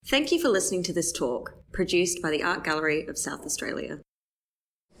Thank you for listening to this talk, produced by the Art Gallery of South Australia.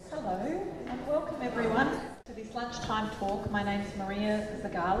 Hello and welcome everyone to this lunchtime talk. My name is Maria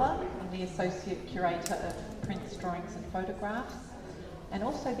Zagala. I'm the Associate Curator of Prints, Drawings and Photographs, and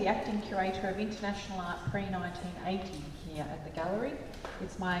also the Acting Curator of International Art pre-1980 here at the Gallery.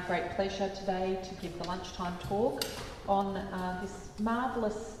 It's my great pleasure today to give the lunchtime talk on this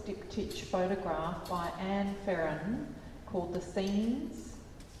marvellous diptych photograph by Anne Ferren called The Scenes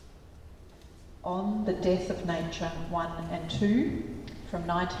on the Death of Nature 1 and 2 from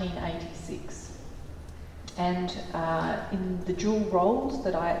 1986. And in the dual roles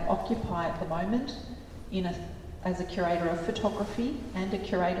that I occupy at the moment as a curator of photography and a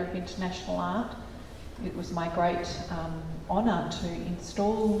curator of international art, it was my great honour to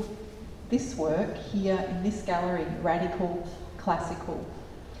install this work here in this gallery, Radical Classical.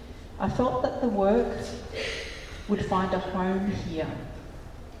 I felt that the work would find a home here.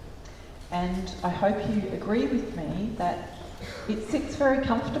 And I hope you agree with me that it sits very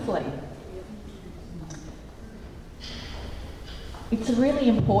comfortably. It's a really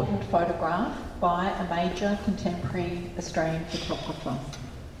important photograph by a major contemporary Australian photographer.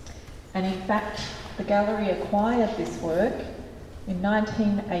 And in fact, the gallery acquired this work in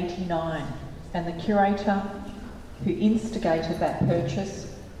 1989, and the curator who instigated that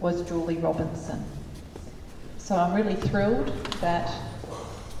purchase was Julie Robinson. So I'm really thrilled that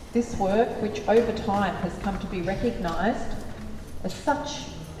this work, which over time has come to be recognised as such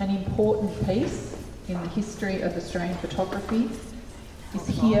an important piece in the history of Australian photography, is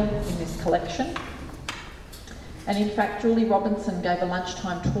here in this collection. And in fact, Julie Robinson gave a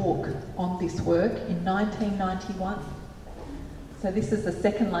lunchtime talk on this work in 1991. So this is the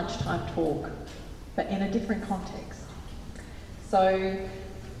second lunchtime talk, but in a different context. So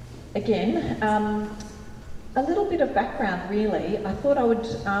again, a little bit of background really. I thought I would,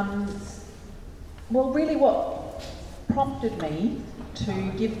 really what prompted me to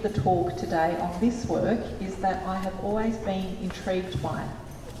give the talk today on this work is that I have always been intrigued by it.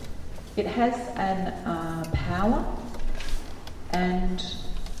 It has an power, and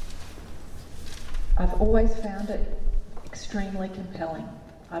I've always found it extremely compelling.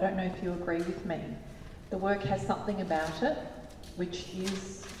 I don't know if you agree with me. The work has something about it which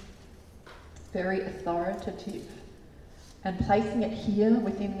is very authoritative, and placing it here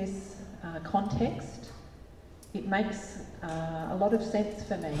within this context, it makes a lot of sense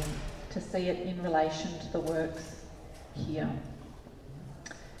for me to see it in relation to the works here.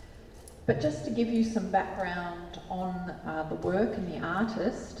 But just to give you some background on the work and the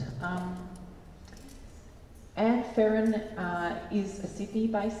artist, Anne Ferren is a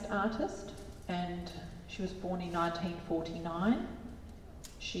Sydney-based artist, and she was born in 1949.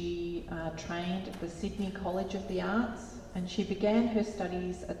 She trained at the Sydney College of the Arts, and she began her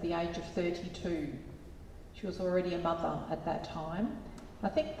studies at the age of 32. She was already a mother at that time. I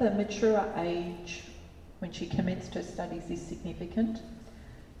think the mature age when she commenced her studies is significant.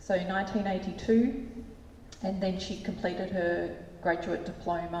 So in 1982, and then she completed her graduate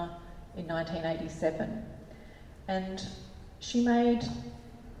diploma in 1987. And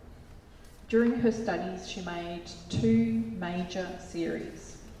during her studies, she made two major series.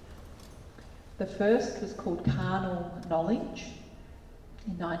 The first was called Carnal Knowledge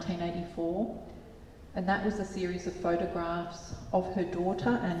in 1984, and that was a series of photographs of her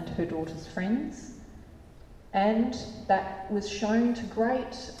daughter and her daughter's friends, and that was shown to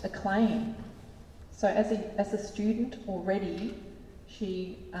great acclaim. So as a student already,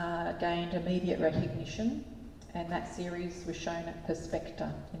 she gained immediate recognition, and that series was shown at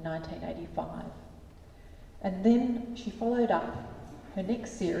Perspecta in 1985. And then she followed up her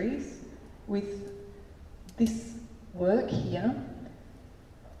next series with this work here,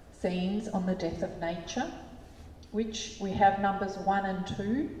 Scenes on the Death of Nature, which we have numbers 1 and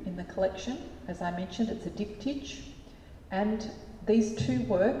 2 in the collection. As I mentioned, it's a diptych, and these two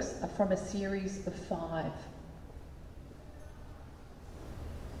works are from a series of 5.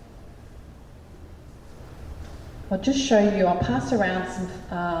 I'll just show you, I'll pass around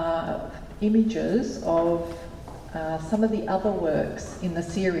some images of some of the other works in the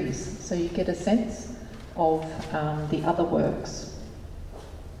series, so you get a sense of the other works.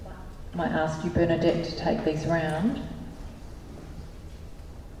 I might ask you, Bernadette, to take these around.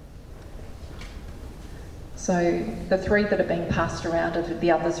 So the 3 that are being passed around are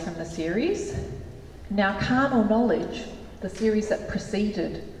the others from the series. Now, Carnal Knowledge, the series that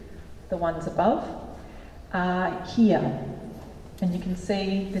preceded the ones above, are here. And you can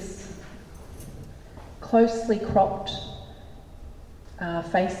see this closely cropped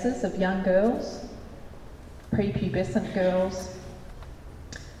faces of young girls, prepubescent girls,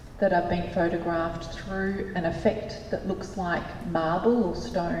 that are being photographed through an effect that looks like marble or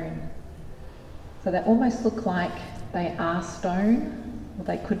stone. So they almost look like they are stone, or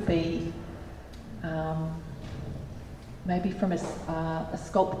they could be maybe from a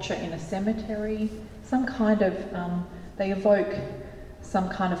sculpture in a cemetery, some kind of, they evoke some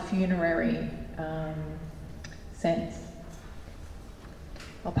kind of funerary sense.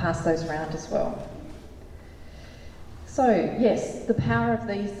 I'll pass those around as well. So yes, the power of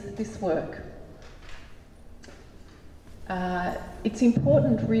this work. It's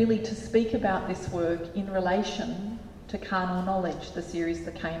important really to speak about this work in relation to Carnal Knowledge, the series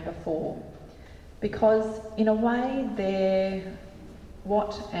that came before, because in a way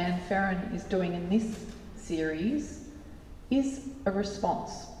what Anne Ferren is doing in this series is a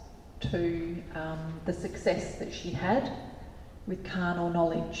response to the success that she had with Carnal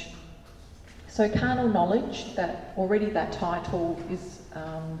Knowledge. So Carnal Knowledge, that title is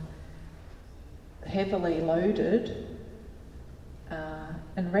heavily loaded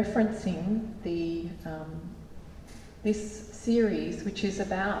and referencing this series, which is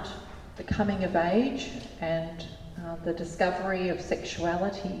about the coming of age and the discovery of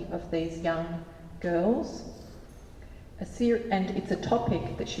sexuality of these young girls. And it's a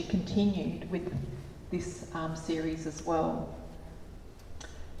topic that she continued with this series as well.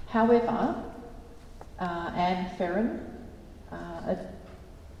 However, Anne Ferren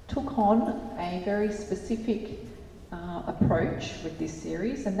took on a very specific approach with this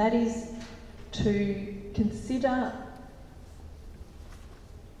series, and that is to consider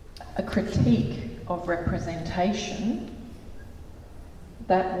a critique of representation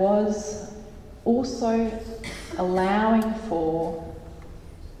that was also allowing for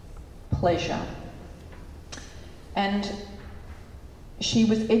pleasure. And she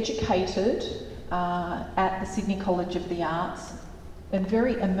was educated at the Sydney College of the Arts and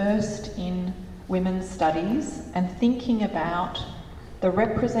very immersed in women's studies and thinking about the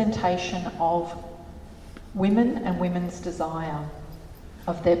representation of women and women's desire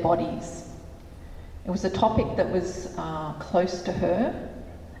of their bodies. It was a topic that was close to her,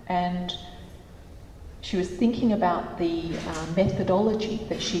 and she was thinking about the methodology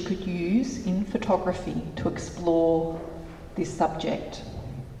that she could use in photography to explore this subject.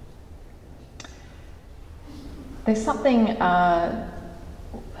 There's something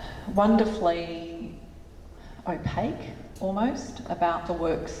wonderfully opaque, almost, about the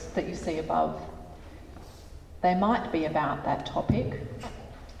works that you see above. They might be about that topic,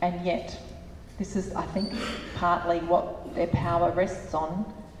 and yet this is, I think, partly what their power rests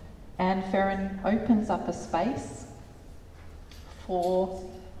on. Anne Ferren opens up a space for,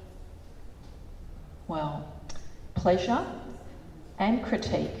 pleasure and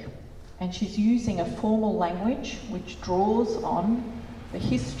critique. And she's using a formal language which draws on the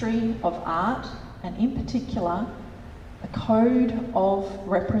history of art, and in particular, a code of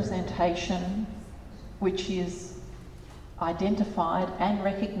representation which is identified and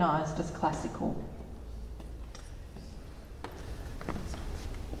recognised as classical.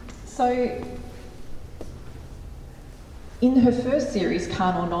 So, in her first series,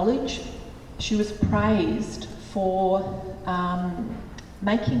 Carnal Knowledge, she was praised for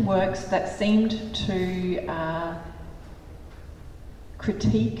making works that seemed to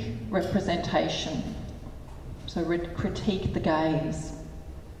critique representation, so critique the gaze.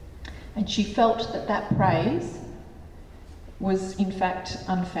 And she felt that praise was in fact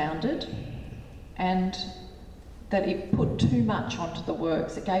unfounded, and that it put too much onto the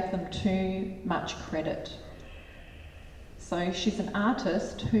works, it gave them too much credit. So she's an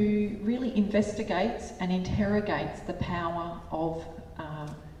artist who really investigates and interrogates the power of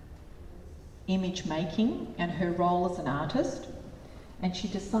image making and her role as an artist, and she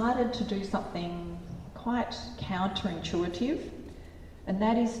decided to do something quite counterintuitive, and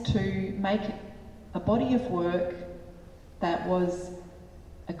that is to make a body of work that was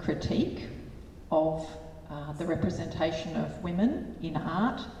a critique of the representation of women in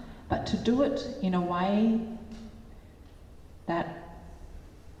art, but to do it in a way that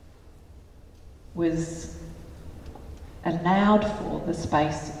was allowed for the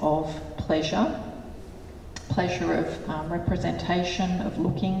space of pleasure of representation, of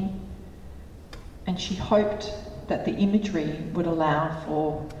looking, and she hoped that the imagery would allow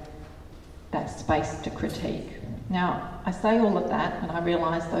for that space to critique. Now, I say all of that and I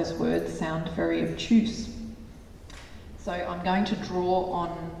realise those words sound very obtuse. So I'm going to draw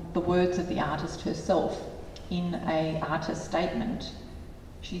on the words of the artist herself in an artist statement.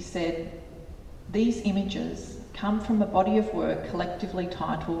 She said, "These images come from a body of work collectively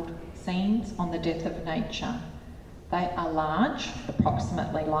titled Scenes on the Death of Nature, They are large,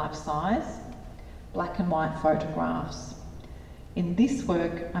 approximately life-size, black and white photographs. In this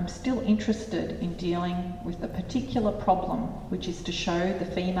work, I'm still interested in dealing with a particular problem, which is to show the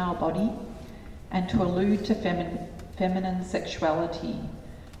female body and to allude to feminine sexuality,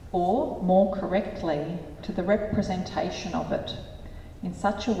 or more correctly, to the representation of it in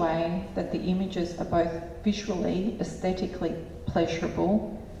such a way that the images are both visually, aesthetically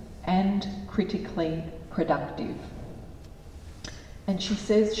pleasurable and critically productive. And she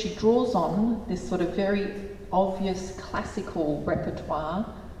says she draws on this sort of very obvious classical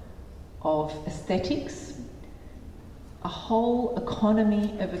repertoire of aesthetics, a whole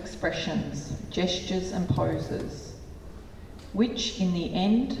economy of expressions, gestures and poses, which in the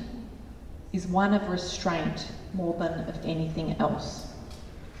end is one of restraint more than of anything else.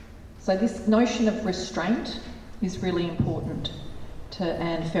 So this notion of restraint is really important to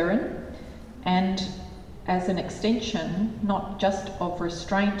Anne Ferren, and as an extension, not just of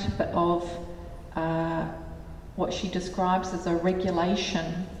restraint, but of what she describes as a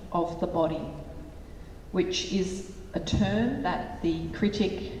regulation of the body, which is a term that the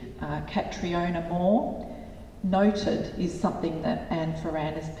critic Catriona Moore noted is something that Anne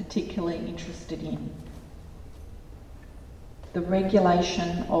Ferren is particularly interested in. The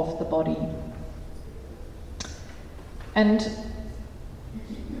regulation of the body. And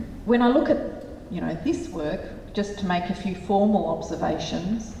when I look at, this work, just to make a few formal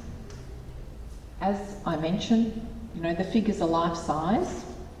observations, as I mentioned, the figures are life-size.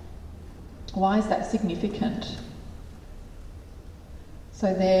 Why is that significant?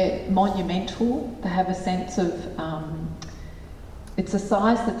 So they're monumental. They have a sense of, it's a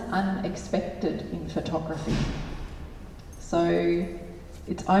size that's unexpected in photography. So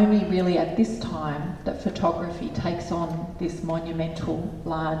it's only really at this time that photography takes on this monumental,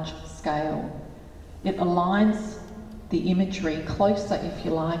 large scale. It aligns the imagery closer, if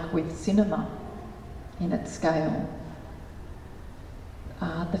you like, with cinema in its scale.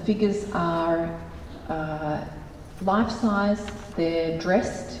 The figures are life-size. They're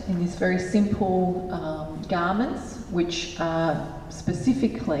dressed in these very simple garments, which are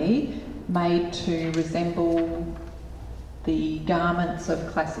specifically made to resemble the garments of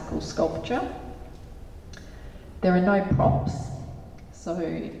classical sculpture. There are no props, so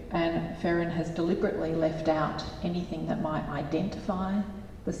Anne Ferren has deliberately left out anything that might identify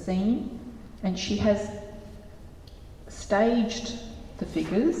the scene, and she has staged the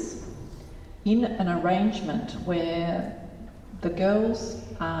figures in an arrangement where the girls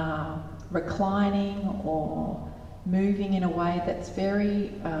are reclining or moving in a way that's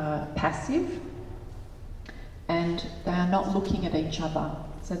very passive, and they are not looking at each other.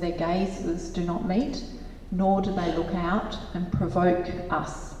 So their gazes do not meet, nor do they look out and provoke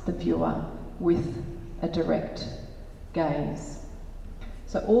us, the viewer, with a direct gaze.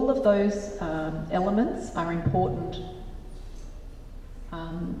 So all of those elements are important.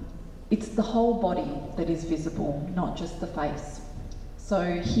 It's the whole body that is visible, not just the face. So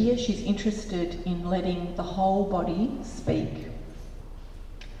here she's interested in letting the whole body speak.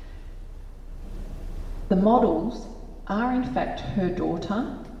 The models are in fact her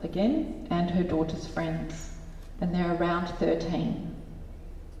daughter, again, and her daughter's friends, and they're around 13.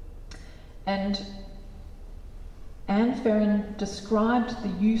 And Anne Ferren described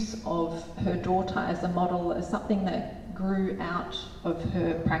the use of her daughter as a model as something that grew out of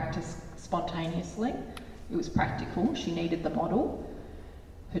her practice spontaneously. It was practical, she needed the model,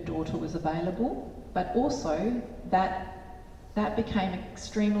 her daughter was available, but also that became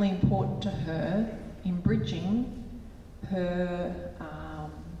extremely important to her in bridging her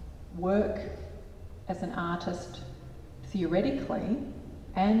work as an artist theoretically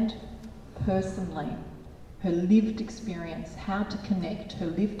and personally, her lived experience, how to connect her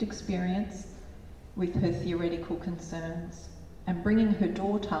lived experience with her theoretical concerns, and bringing her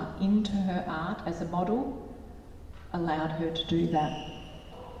daughter into her art as a model allowed her to do that.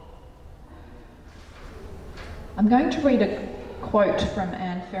 I'm going to read a quote from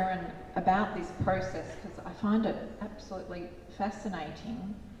Anne Ferren about this process because I find it absolutely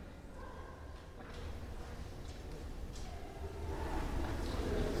fascinating.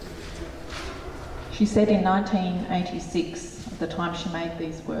 She said in 1986, at the time she made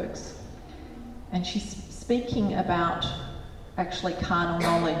these works, and she's speaking about actually carnal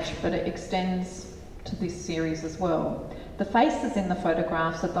knowledge, but it extends to this series as well. The faces in the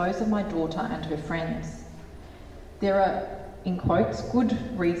photographs are those of my daughter and her friends. There are, in quotes,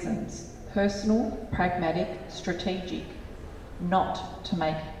 good reasons, personal, pragmatic, strategic, not to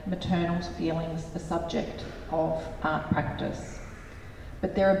make maternal feelings the subject of art practice.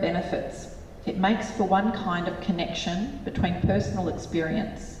 But there are benefits. It makes for one kind of connection between personal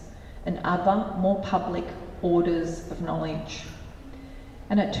experience and other, more public orders of knowledge.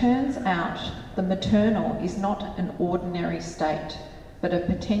 And it turns out the maternal is not an ordinary state, but a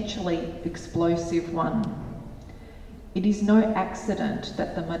potentially explosive one. It is no accident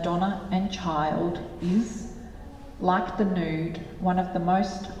that the Madonna and Child is, like the nude, one of the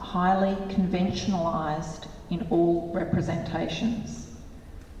most highly conventionalised in all representations.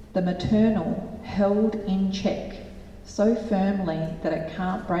 The maternal held in check so firmly that it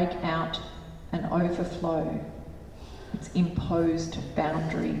can't break out and overflow its imposed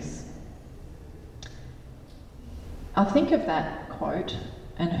boundaries. I think of that quote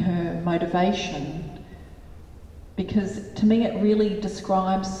and her motivation because to me it really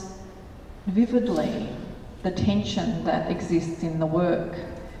describes vividly the tension that exists in the work,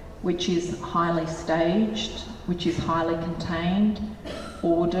 which is highly staged, which is highly contained,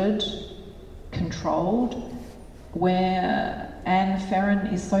 ordered, controlled, where Anne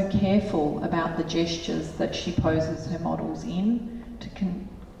Ferren is so careful about the gestures that she poses her models in to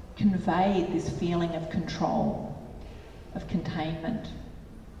convey this feeling of control, of containment.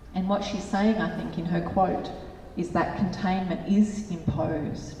 And what she's saying, I think, in her quote, is that containment is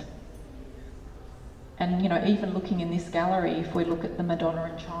imposed. And, you know, even looking in this gallery, if we look at the Madonna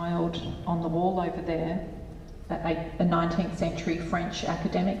and Child on the wall over there, a 19th century French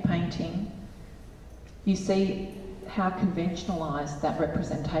academic painting, you see how conventionalised that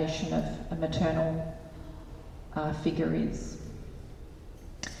representation of a maternal figure is.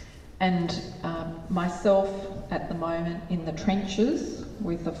 And myself at the moment in the trenches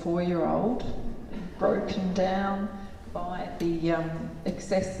with a 4-year-old, broken down by the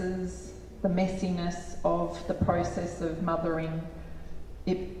excesses, the messiness of the process of mothering,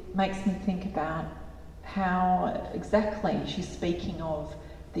 it makes me think about how exactly she's speaking of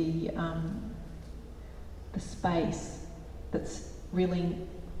the space that's really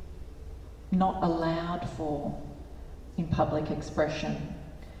not allowed for in public expression.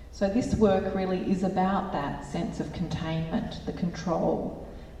 So this work really is about that sense of containment, the control,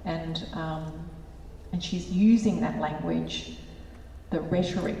 and she's using that language, the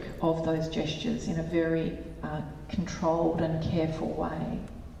rhetoric of those gestures in a very controlled and careful way.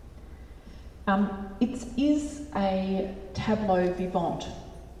 It is a tableau vivant.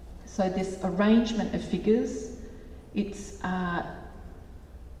 So this arrangement of figures, it's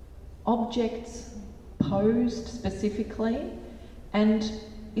objects posed specifically, and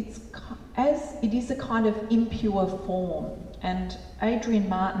it is a kind of impure form. And Adrian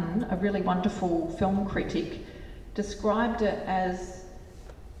Martin, a really wonderful film critic, described it as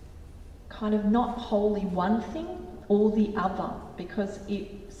kind of not wholly one thing or the other, because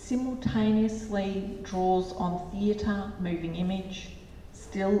it simultaneously draws on theatre, moving image,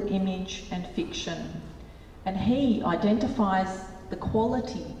 still image and fiction. And he identifies the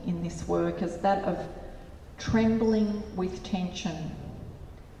quality in this work as that of trembling with tension.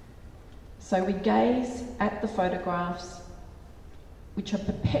 So we gaze at the photographs, which are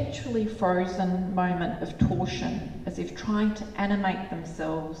perpetually frozen moment of torsion, as if trying to animate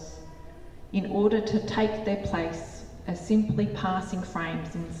themselves in order to take their place as simply passing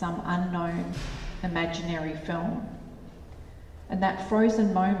frames in some unknown imaginary film. And that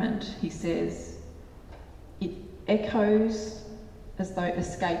frozen moment, he says, it echoes as though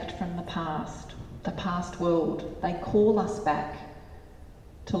escaped from the past world. They call us back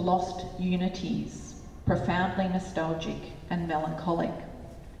to lost unities, profoundly nostalgic and melancholic.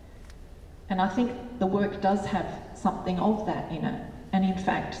 And I think the work does have something of that in it, and in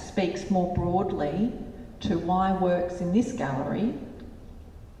fact speaks more broadly to why works in this gallery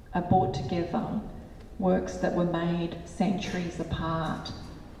are brought together, works that were made centuries apart.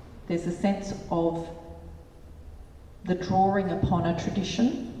 There's a sense of the drawing upon a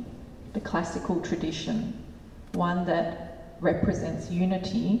tradition, the classical tradition, one that represents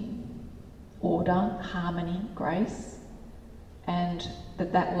unity, order, harmony, grace, and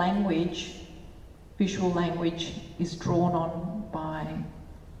that language, visual language, is drawn on by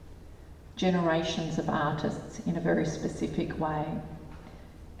generations of artists in a very specific way.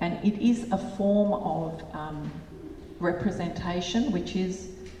 And it is a form of representation which is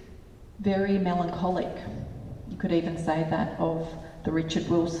very melancholic. You could even say that of the Richard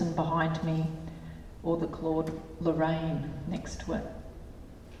Wilson behind me or the Claude Lorraine next to it.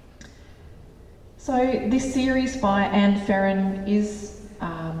 So this series by Anne Ferren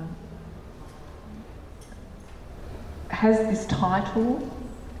has this title,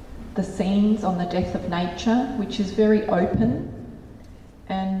 The Scenes on the Death of Nature, which is very open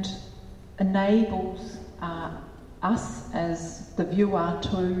and enables us as the viewer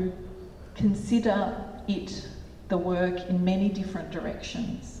to consider the work in many different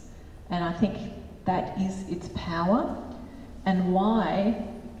directions. And I think that is its power, and why,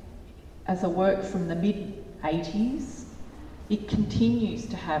 as a work from the mid-80s, it continues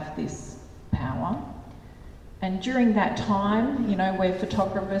to have this power. And during that time, you know, where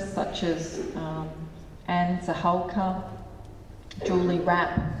photographers such as Anne Zahalka, Julie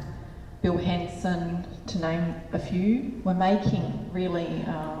Rapp, Bill Henson, to name a few, were making really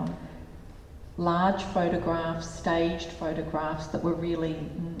large photographs, staged photographs that were really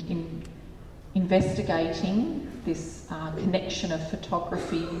investigating this connection of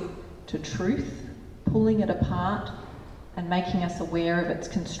photography to truth, pulling it apart and making us aware of its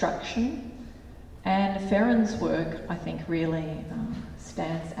construction. And Ferran's work, I think, really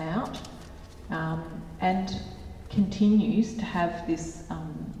stands out and continues to have this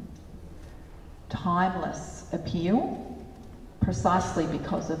timeless appeal, precisely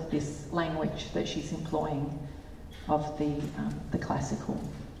because of this language that she's employing of the classical.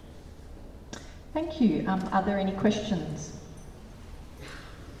 Thank you. Are there any questions?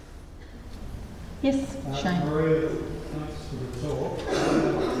 Yes, Shane. Maria, thanks for the talk.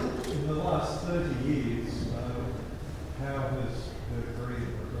 In the last 30 years, how has her career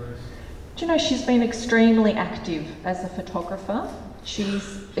progressed? Do you know, she's been extremely active as a photographer. She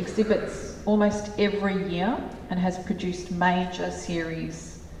exhibits almost every year and has produced major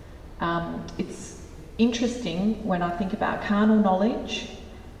series. It's interesting when I think about Carnal Knowledge,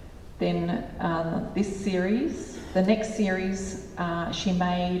 then this series. The next series she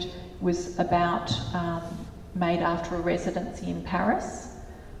made was about, made after a residency in Paris,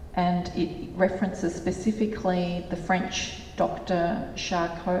 and it references specifically the French Dr.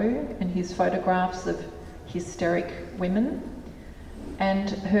 Charcot and his photographs of hysteric women. And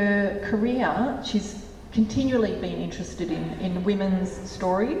her career, she's continually been interested in women's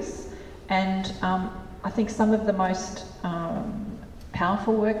stories, and I think some of the most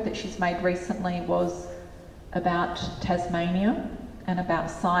powerful work that she's made recently was about Tasmania and about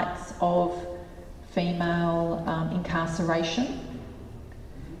sites of female incarceration.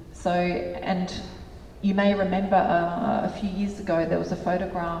 So, and you may remember a few years ago there was a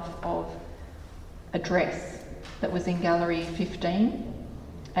photograph of a dress that was in Gallery 15,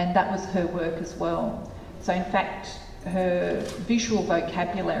 and that was her work as well. So in fact, her visual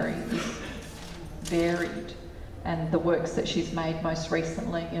vocabulary is varied, and the works that she's made most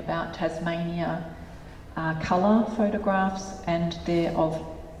recently about Tasmania are colour photographs, and they're of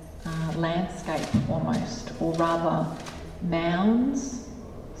landscape almost, or rather mounds,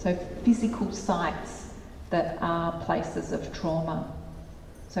 so physical sites that are places of trauma.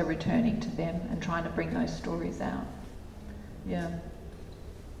 So returning to them and trying to bring those stories out. Yeah.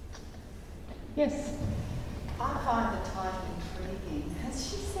 Yes? I find the title intriguing. Has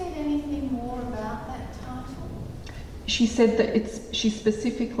she said anything more about that title? She said that she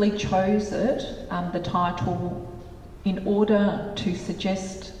specifically chose it, the title, in order to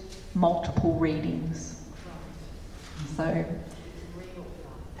suggest multiple readings. So,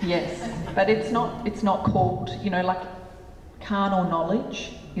 yes, but it's not called, you know, like Carnal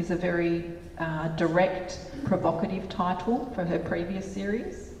Knowledge is a very direct, provocative title for her previous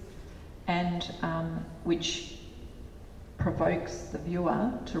series, and which provokes the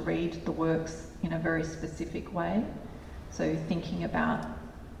viewer to read the works in a very specific way. So thinking about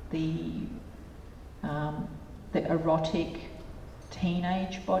the erotic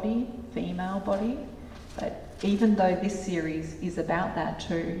teenage body, female body, but even though this series is about that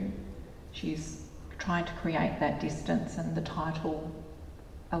too, she's trying to create that distance, and the title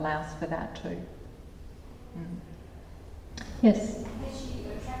allows for that too. Yes? Has she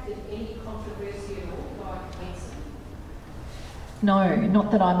attracted any controversy at all, like Henson? No,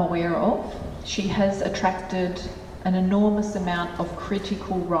 not that I'm aware of. She has attracted an enormous amount of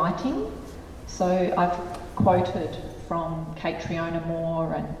critical writing. So I've quoted from Catriona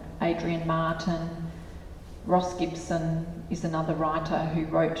Moore and Adrian Martin. Ross Gibson is another writer who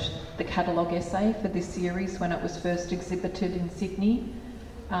wrote the catalogue essay for this series when it was first exhibited in Sydney.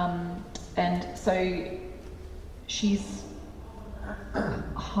 And so she's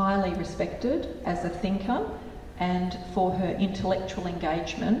highly respected as a thinker, and for her intellectual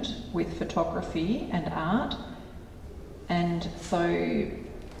engagement with photography and art. And so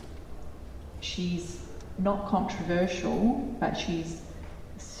she's not controversial, but she's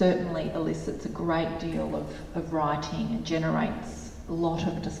certainly elicits a great deal of writing and generates a lot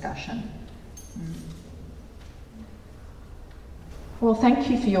of discussion. Well, thank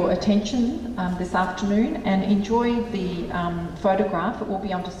you for your attention this afternoon, and enjoy the photograph. It will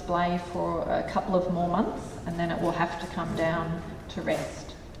be on display for a couple of more months, and then it will have to come down to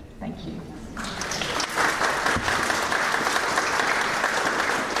rest. Thank you.